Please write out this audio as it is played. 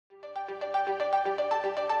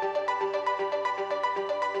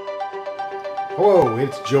Hello,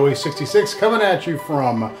 it's Joeysixtysix coming at you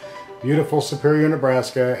from beautiful Superior,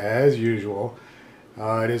 Nebraska, as usual.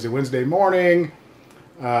 It is a Wednesday morning.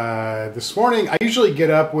 This morning, I usually get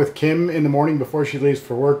up with Kim in the morning before she leaves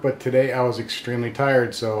for work, but today I was extremely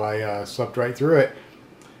tired, so I slept right through it.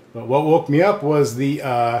 But what woke me up was the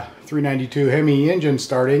 392 Hemi engine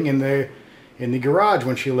starting in the garage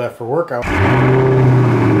when she left for work.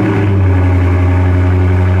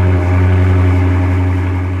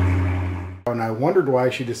 And I wondered why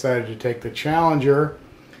she decided to take the Challenger.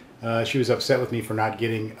 She was upset with me for not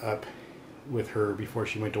getting up with her before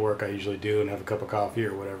she went to work. I usually do and have a cup of coffee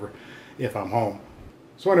or whatever if I'm home.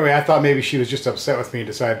 So anyway, I thought maybe she was just upset with me and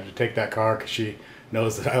decided to take that car because she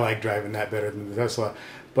knows that I like driving that better than the Tesla.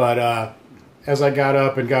 But as I got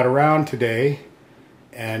up and got around today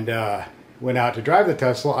and went out to drive the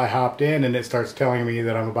Tesla, I hopped in and it starts telling me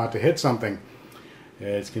that I'm about to hit something.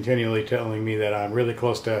 It's continually telling me that I'm really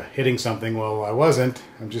close to hitting something. Well, I wasn't.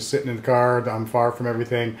 I'm just sitting in the car. I'm far from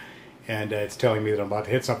everything. And it's telling me that I'm about to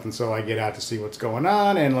hit something. So I get out to see what's going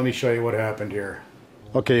on. And let me show you what happened here.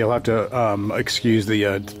 Okay, you'll have to excuse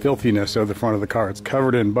the filthiness of the front of the car. It's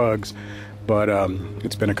covered in bugs. But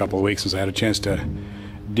it's been a couple of weeks since I had a chance to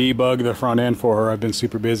debug the front end for her. I've been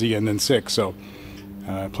super busy and then sick. So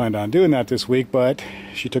I planned on doing that this week. But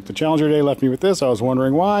she took the Challenger today, left me with this. I was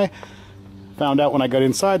wondering why. Found out when I got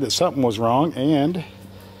inside that something was wrong, and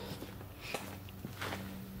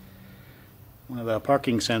one of the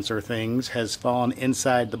parking sensor things has fallen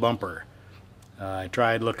inside the bumper. I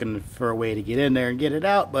tried looking for a way to get in there and get it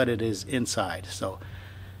out, but it is inside. So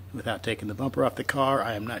without taking the bumper off the car,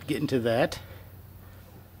 I am not getting to that.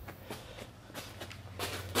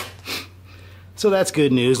 So that's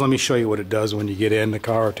good news. Let me show you what it does when you get in the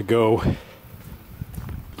car to go.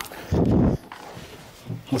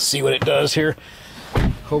 Let's see what it does here.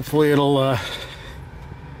 Hopefully it'll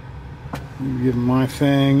give my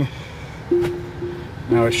thing.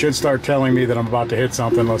 Now it should start telling me that I'm about to hit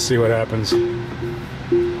something. Let's see what happens.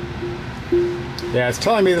 Yeah, it's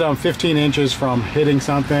telling me that I'm 15 inches from hitting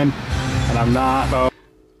something, and I'm not.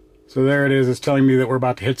 So there it is. It's telling me that we're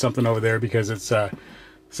about to hit something over there because it's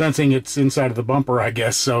sensing it's inside of the bumper, I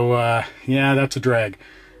guess. So yeah, that's a drag.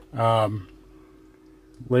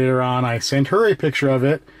 Later on, I sent her a picture of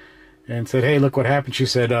it and said, hey, look what happened. She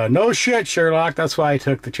said, no shit, Sherlock, that's why I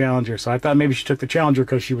took the Challenger. So I thought maybe she took the Challenger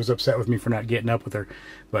because she was upset with me for not getting up with her.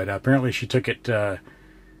 But apparently she took it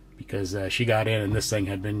because she got in and this thing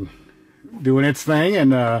had been doing its thing.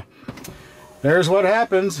 And there's what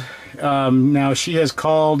happens. Now, she has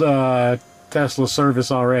called Tesla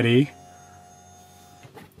service already.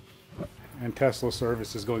 And Tesla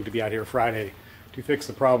service is going to be out here Friday to fix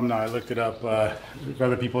the problem. Now I looked it up,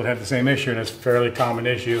 other people had the same issue, and it's a fairly common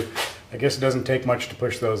issue. I guess it doesn't take much to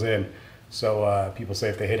push those in. So people say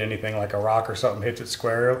if they hit anything like a rock or something, hits it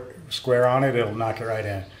square on it, it'll knock it right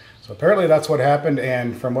in. So apparently that's what happened,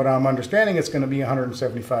 and from what I'm understanding, it's going to be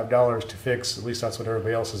 $175 to fix. At least that's what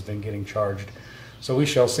everybody else has been getting charged. So we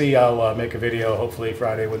shall see. I'll make a video hopefully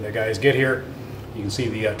Friday when the guys get here. You can see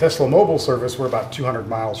the Tesla mobile service. We're about 200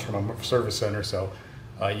 miles from a service center, so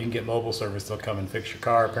you can get mobile service. They'll come and fix your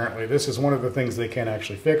car. Apparently this is one of the things they can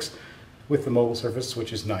actually fix with the mobile service,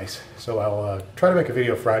 which is nice. So I'll try to make a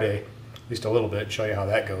video Friday, at least a little bit, and show you how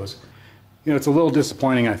that goes. You know, it's a little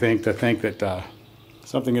disappointing, I think, to think that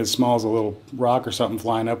something as small as a little rock or something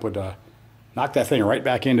flying up would knock that thing right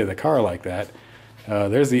back into the car like that.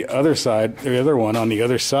 There's the other side, the other one on the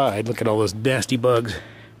other side. Look at all those nasty bugs.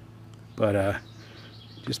 But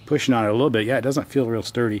just pushing on it a little bit, yeah, it doesn't feel real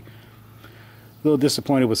sturdy. A little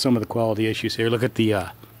disappointed with some of the quality issues here. Look at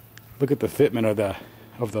the fitment of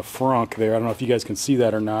the frunk there. I don't know if you guys can see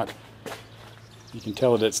that or not. You can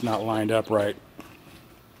tell that it's not lined up right.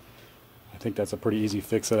 I think that's a pretty easy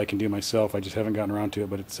fix that I can do myself. I just haven't gotten around to it,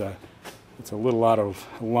 but it's a little out of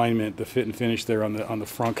alignment. The fit and finish there on the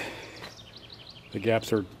frunk. The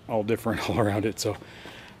gaps are all different all around it. So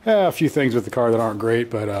a few things with the car that aren't great,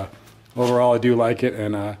 but overall I do like it,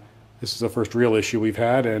 and this is the first real issue we've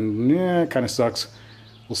had, and yeah, it kind of sucks.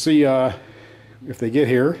 We'll see if they get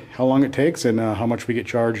here, how long it takes, and how much we get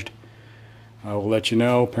charged. I will let you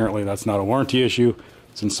know. Apparently that's not a warranty issue,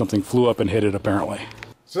 since something flew up and hit it, apparently.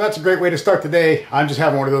 So that's a great way to start the day. I'm just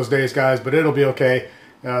having one of those days, guys, but it'll be okay.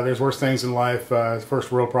 There's worse things in life.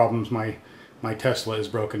 First world problems, my Tesla is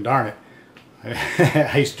broken, darn it.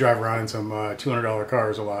 I used to drive around in some $200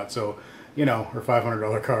 cars a lot, so, you know, or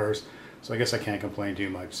 $500 cars. So I guess I can't complain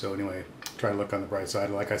too much. So anyway, try to look on the bright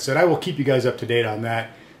side. Like I said, I will keep you guys up to date on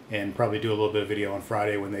that and probably do a little bit of video on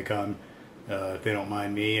Friday when they come. If they don't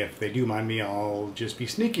mind me. If they do mind me, I'll just be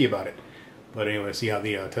sneaky about it. But anyway, see how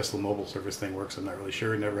the Tesla mobile service thing works. I'm not really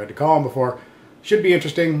sure. Never had to call them before. should be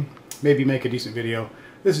interesting. Maybe make a decent video.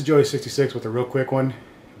 This is Joeysixtysix with a real quick one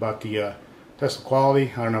about the Tesla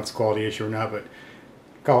quality. I don't know if it's a quality issue or not, but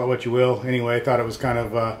call it what you will. Anyway, I thought it was kind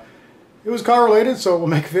of, it was car related, so we'll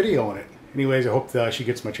make a video on it. Anyways, I hope that she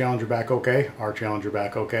gets my Challenger back okay, our Challenger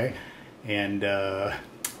back okay, and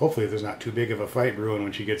hopefully there's not too big of a fight brewing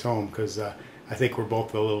when she gets home, because I think we're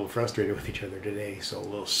both a little frustrated with each other today, so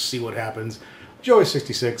we'll see what happens.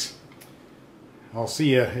 Joeysixtysix. I'll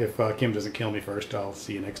see you if Kim doesn't kill me first. I'll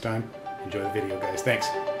see you next time. Enjoy the video, guys. Thanks.